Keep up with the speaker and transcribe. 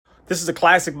This is a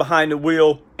classic behind the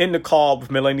wheel in the car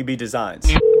with Melanie B Designs.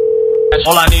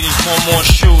 All I need is one more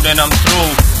shoe, then I'm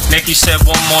through. Nikki said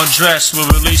one more dress will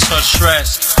release her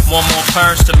stress. One more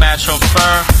purse to match her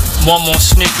fur. One more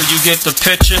sneaker, you get the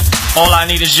picture. All I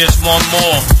need is just one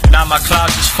more. Now my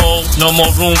closet's full, no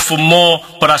more room for more,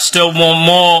 but I still want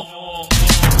more.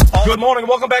 Good morning,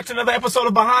 welcome back to another episode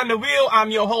of Behind the Wheel. I'm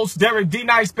your host, Derek D.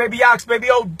 Nice, Baby Ox, Baby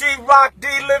O, D. Rock, D.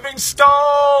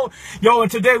 Livingstone. Yo,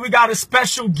 and today we got a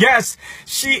special guest.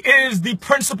 She is the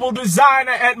principal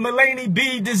designer at Melanie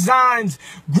B Designs.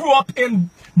 Grew up in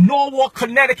Norwalk,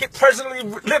 Connecticut, presently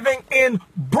living in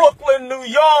Brooklyn, New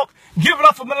York. Give it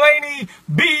up for Melanie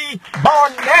B.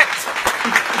 Barnett.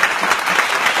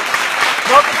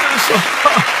 Welcome to the show.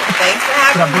 Thanks for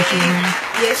having me.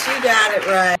 Yes, you got it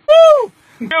right. Woo!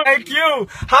 Thank you.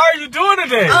 How are you doing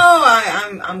today?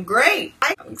 Oh, I'm great.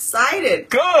 I'm excited.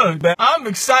 Good, man. I'm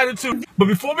excited too. But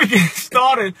before we get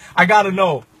started, I gotta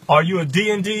know: are you a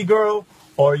D&D girl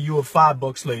or are you a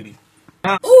 $5 lady?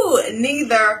 Ooh,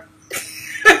 neither.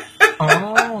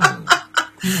 I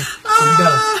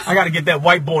gotta get that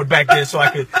whiteboard back there so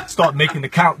I can start making the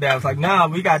countdowns. Like, nah,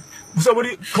 we got. So what do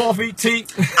you? Coffee, tea?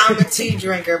 I'm a tea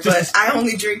drinker, but I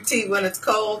only drink tea when it's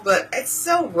cold. But it's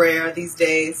so rare these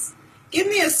days. Give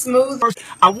me a smooth.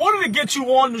 I wanted to get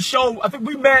you on the show. I think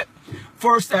we met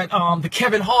first at the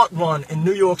Kevin Hart run in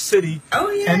New York City.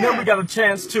 Oh yeah. And then we got a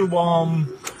chance to.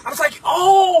 I was like,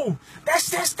 oh,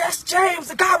 that's James,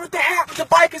 the guy with the hat, with the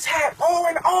biker's hat.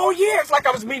 Oh yeah. It's like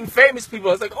I was meeting famous people.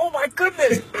 I was like, oh my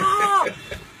goodness.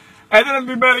 And then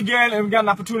we met again, and we got an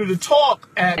opportunity to talk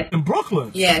in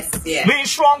Brooklyn. Yes. Lean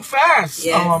Strong Fast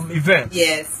event.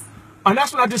 Yes. And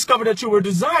that's when I discovered that you were a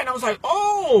designer. I was like,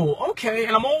 oh, okay.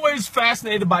 And I'm always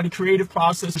fascinated by the creative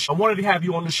process. I wanted to have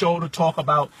you on the show to talk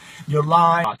about your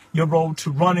line, your road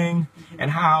to running,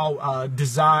 and how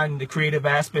design, the creative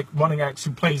aspect, running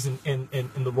actually plays in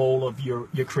the role of your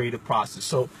creative process.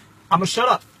 So I'm going to shut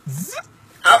up.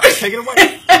 Take it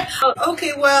away.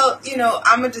 Okay, well,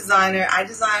 I'm a designer. I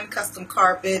design custom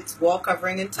carpets, wall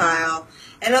covering and tile,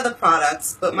 and other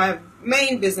products. But my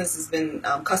main business has been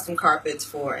custom carpets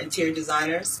for interior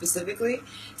designers specifically.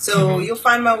 So you'll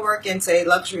find my work in, say,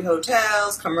 luxury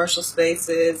hotels, commercial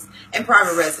spaces, and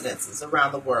private residences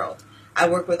around the world. I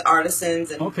work with artisans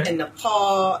in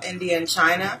Nepal, India, and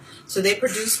China. So they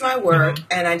produce my work,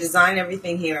 and I design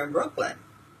everything here in Brooklyn.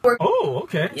 Oh,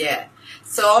 okay. Yeah.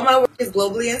 So all my work is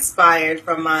globally inspired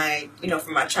from my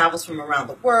travels from around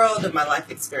the world and my life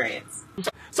experience.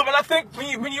 So when I think,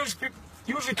 when you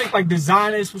usually think like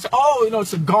designers, we say, oh,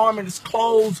 it's a garment, it's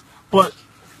clothes, but,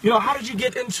 how did you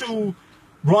get into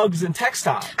rugs and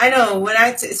textiles? I know,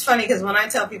 it's funny because when I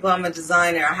tell people I'm a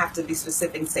designer, I have to be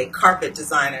specific and say carpet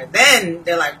designer. Then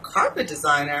they're like, carpet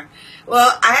designer?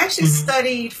 Well, I actually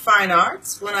studied fine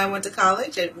arts when I went to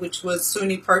college, which was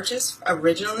SUNY Purchase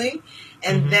originally.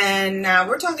 And then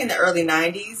we're talking the early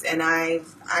 90s, and I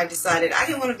decided I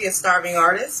didn't want to be a starving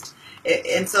artist.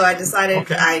 And so I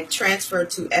decided I transferred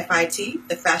to FIT,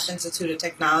 the Fashion Institute of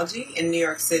Technology in New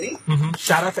York City.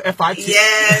 Shout out to FIT.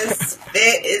 Yes,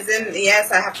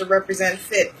 yes, I have to represent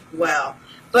FIT well.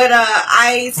 But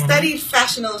I studied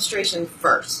fashion illustration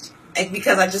first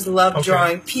because I just love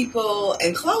drawing people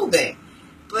and clothing.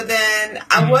 But then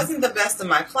I wasn't the best in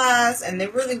my class, and there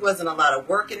really wasn't a lot of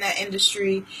work in that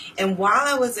industry. And while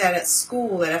I was at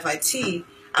school at FIT,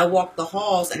 I walked the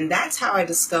halls, and that's how I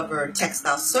discovered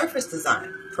textile surface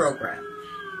design program.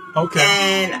 Okay.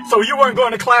 And so you weren't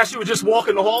going to class, you were just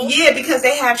walking the halls? Yeah, because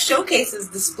they have showcases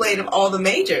displayed of all the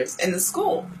majors in the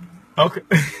school. Okay.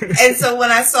 And so when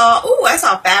I saw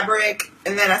fabric,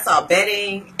 and then I saw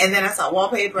bedding, and then I saw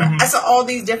wallpaper. I saw all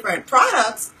these different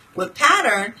products with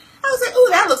pattern. I was like, ooh,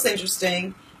 that looks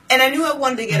interesting. And I knew I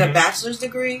wanted to get a bachelor's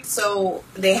degree, so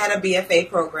they had a BFA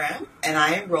program, and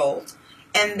I enrolled.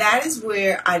 And that is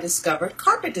where I discovered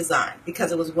carpet design,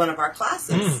 because it was one of our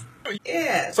classes.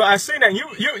 Yeah. So I see that you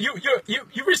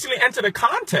recently entered a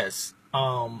contest,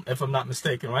 if I'm not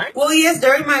mistaken, right? Well, yes,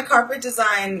 during my carpet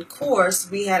design course,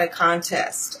 we had a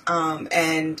contest,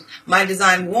 and my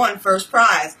design won first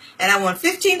prize, and I won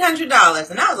 $1,500,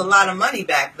 and that was a lot of money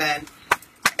back then.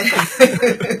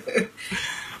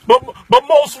 but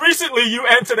most recently you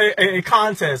entered a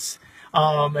contest,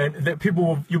 and that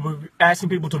you were asking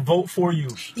people to vote for you.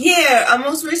 Yeah,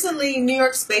 most recently New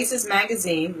York Spaces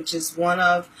magazine, which is one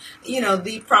of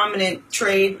the prominent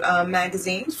trade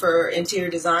magazines for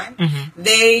interior design.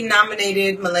 They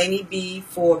nominated Melanie B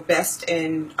for best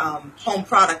in home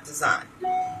product design.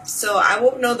 So I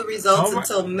won't know the results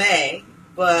until May,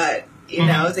 but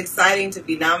it's exciting to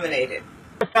be nominated.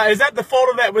 Is that the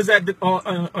photo that was at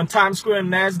on Times Square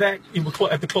and NASDAQ? You were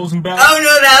at the closing bell? Oh,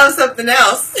 no, that was something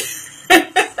else.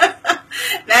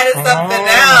 is something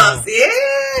else.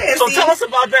 Yeah. So tell us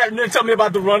about that, and then tell me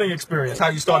about the running experience, how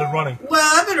you started running.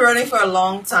 Well, I've been running for a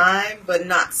long time, but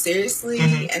not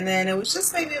seriously. And then it was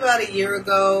just maybe about a year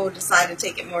ago, decided to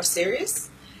take it more serious.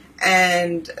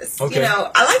 And, you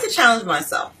know, I like to challenge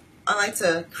myself. I like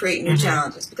to create new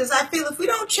challenges because I feel if we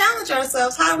don't challenge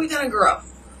ourselves, how are we going to grow?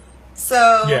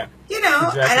 So, you know,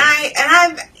 exactly. and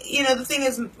I've, you know, the thing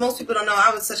is, most people don't know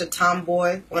I was such a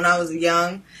tomboy when I was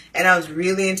young, and I was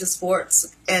really into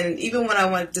sports. And even when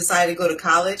I decided to go to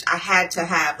college, I had to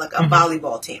have like a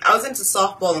volleyball team. I was into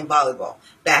softball and volleyball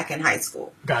back in high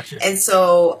school. Gotcha. And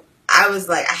so I was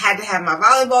like, I had to have my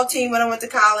volleyball team when I went to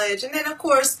college. And then, of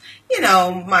course, you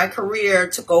know, my career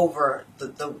took over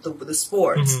the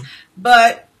sports.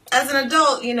 But as an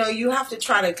adult, you know, you have to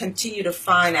try to continue to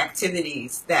find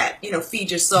activities that, you know, feed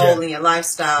your soul and your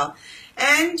lifestyle.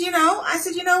 And, you know, I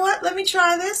said, you know what, let me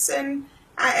try this. And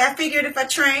I figured if I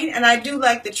train, and I do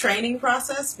like the training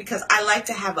process because I like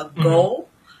to have a goal.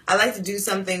 I like to do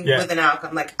something with an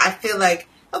outcome. Like, I feel like,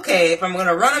 okay, if I'm going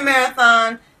to run a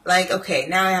marathon, like, okay,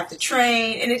 now I have to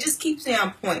train. And it just keeps me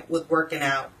on point with working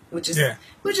out, which is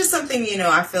something, you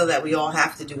know, I feel that we all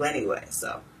have to do anyway,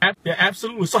 so. Yeah,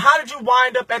 absolutely. So how did you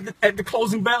wind up at the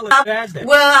Closing Bell? Well,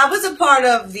 I was a part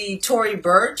of the Tory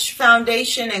Burch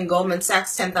Foundation and Goldman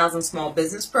Sachs 10,000 Small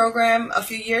Business Program a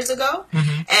few years ago.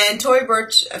 And Tory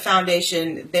Burch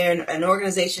Foundation, they're an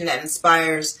organization that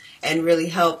inspires and really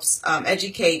helps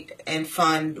educate and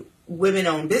fund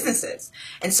women-owned businesses.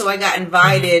 And so I got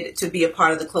invited to be a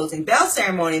part of the Closing Bell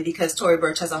ceremony because Tory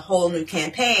Burch has a whole new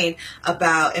campaign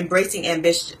about embracing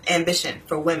ambition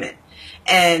for women.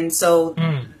 And so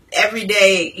every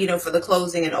day, you know, for the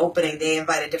closing and opening, they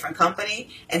invite a different company.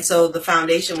 And so the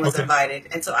foundation was invited.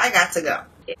 And so I got to go.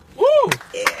 Woo!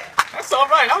 Yeah. That's all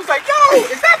right. I was like, yo,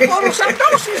 is that Photoshop?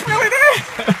 No, she's really there.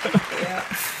 Yeah.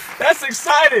 That's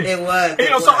exciting. It was. You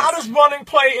know, so how does running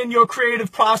play in your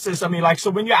creative process? I mean, like,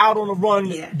 so when you're out on a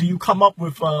run, do you come up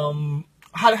with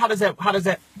how does that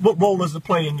what role does it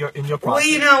play in your process? Well,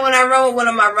 you know, when I run with one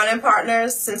of my running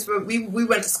partners, since we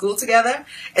went to school together,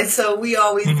 and so we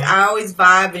always I always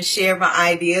vibe and share my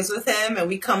ideas with him, and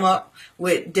we come up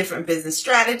with different business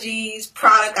strategies,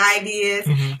 product ideas,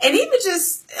 and even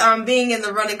just being in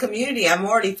the running community, I'm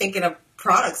already thinking of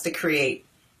products to create.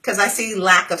 Because I see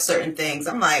lack of certain things.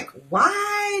 I'm like,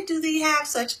 why do they have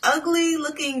such ugly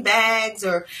looking bags?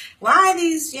 Or why are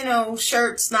these, you know,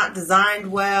 shirts not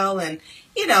designed well? And,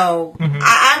 you know,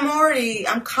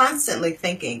 I'm constantly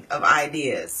thinking of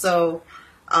ideas. So,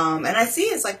 and I see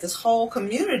it's like this whole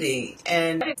community.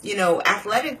 And, you know,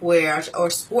 athletic wear or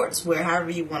sports wear,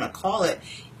 however you want to call it,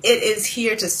 it is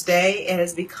here to stay. It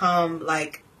has become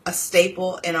like a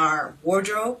staple in our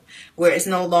wardrobe where it's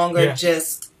no longer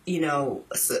just, you know,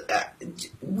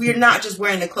 we're not just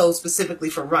wearing the clothes specifically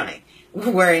for running.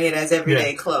 We're wearing it as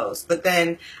everyday clothes. But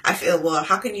then I feel, well,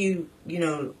 how can you, you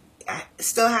know,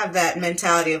 still have that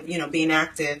mentality of, you know, being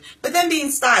active, but then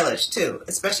being stylish too,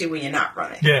 especially when you're not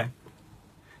running. Yeah.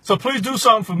 So please do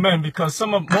something for men because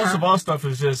most of our stuff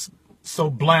is just so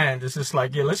bland. It's just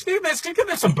like, let's give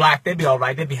them some black. They'd be all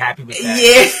right. They'd be happy with that.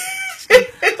 Yeah.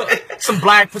 Some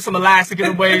black, put some elastic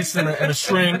in the waist and a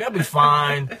string. They'll be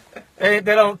fine.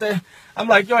 I'm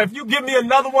like, yo, if you give me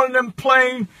another one of them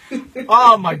plain,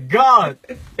 oh my God,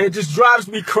 it just drives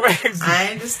me crazy.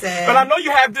 I understand. But I know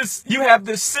you have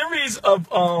this series of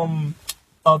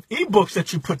ebooks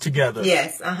that you put together.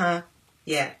 Yes,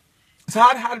 yeah. So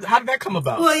how did that come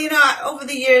about? Well, you know, over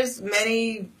the years,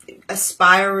 many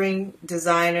aspiring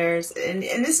designers, and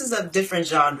this is of different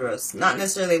genres, not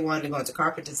necessarily wanting to go into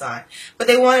carpet design, but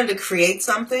they wanted to create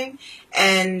something,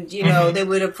 and, you know, they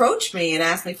would approach me and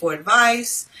ask me for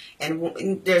advice,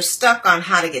 and they're stuck on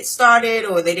how to get started,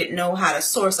 or they didn't know how to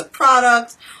source a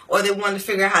product, or they wanted to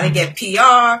figure out how to get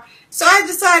PR. So I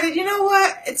decided, you know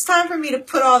what, it's time for me to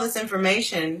put all this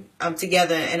information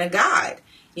together in a guide.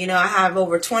 You know, I have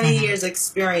over 20 years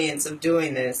experience of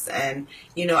doing this, and,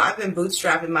 you know, I've been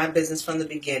bootstrapping my business from the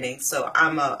beginning. So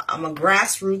I'm a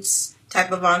grassroots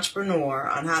type of entrepreneur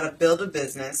on how to build a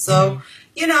business. So,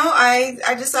 you know,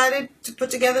 I decided to put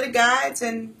together the guides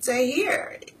and say,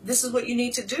 here, this is what you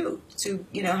need to do to,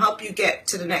 you know, help you get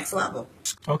to the next level.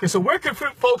 Okay, so where can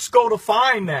folks go to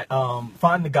find that,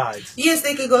 find the guides? Yes,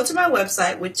 they could go to my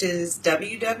website, which is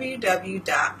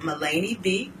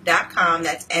www.malaneb.com.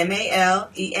 That's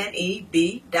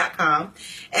MALENEB.com.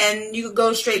 And you could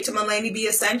go straight to Malaney B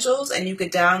Essentials, and you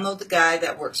could download the guide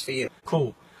that works for you.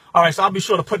 Cool. All right, so I'll be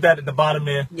sure to put that at the bottom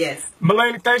there. Yes.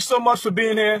 Malaney, thanks so much for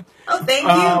being here. Oh, thank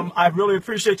you. I really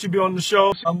appreciate you being on the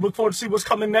show. I'm looking forward to see what's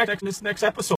coming next in this next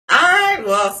episode. All right,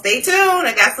 well, stay tuned.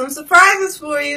 I got some surprises for you.